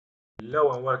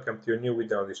Hello and welcome to a new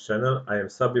video on this channel. I am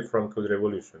Szabi from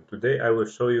CodeRevolution. Today I will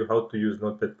show you how to use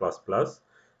Notepad++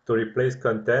 to replace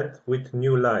content with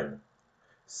new line.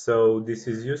 So this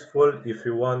is useful if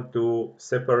you want to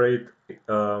separate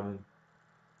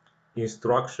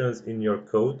instructions in your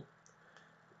code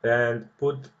and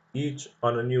put each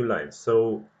on a new line.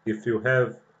 So if you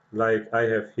have, like I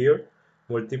have here,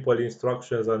 multiple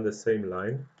instructions on the same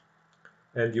line,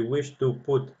 and you wish to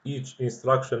put each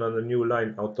instruction on a new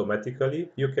line automatically,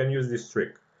 you can use this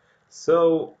trick.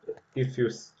 So if you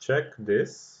check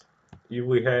this,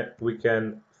 we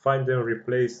can find and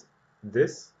replace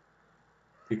this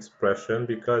expression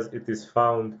because it is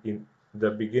found in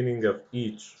the beginning of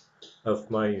each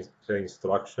of my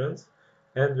instructions,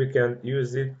 and we can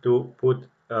use it to put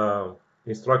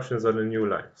instructions on a new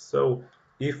line. So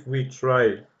if we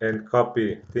try and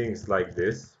copy things like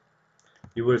this,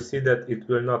 you will see that it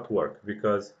will not work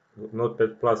because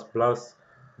Notepad++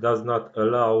 does not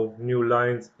allow new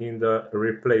lines in the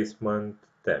replacement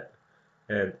tab.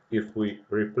 And if we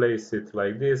replace it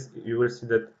like this, you will see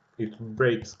that it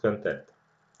breaks content.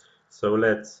 So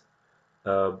let's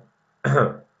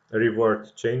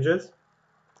revert changes.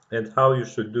 And how you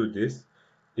should do this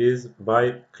is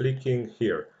by clicking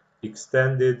here,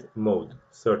 extended mode,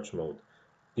 search mode.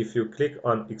 If you click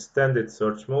on extended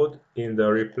search mode in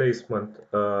the replacement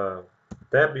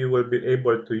tab, you will be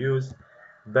able to use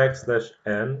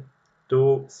 \n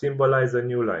to symbolize a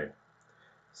new line.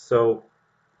 So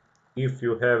if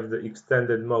you have the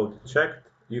extended mode checked,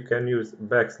 you can use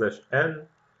 \n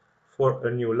for a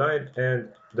new line, and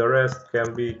the rest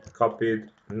can be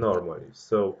copied normally.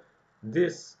 So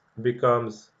this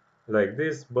becomes like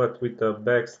this, but with a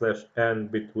 \n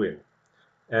between.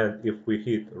 And if we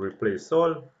hit replace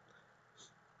all,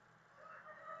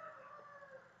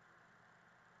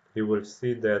 you will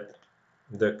see that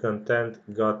the content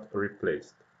got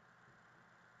replaced.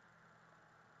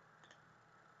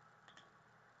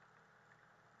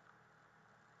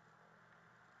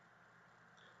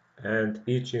 And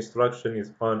each instruction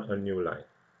is on a new line.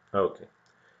 Okay,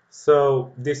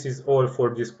 so this is all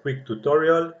for this quick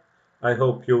tutorial. I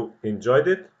hope you enjoyed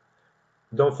it.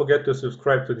 Don't forget to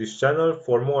subscribe to this channel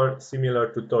for more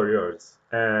similar tutorials.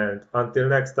 And until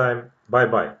next time, bye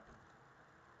bye.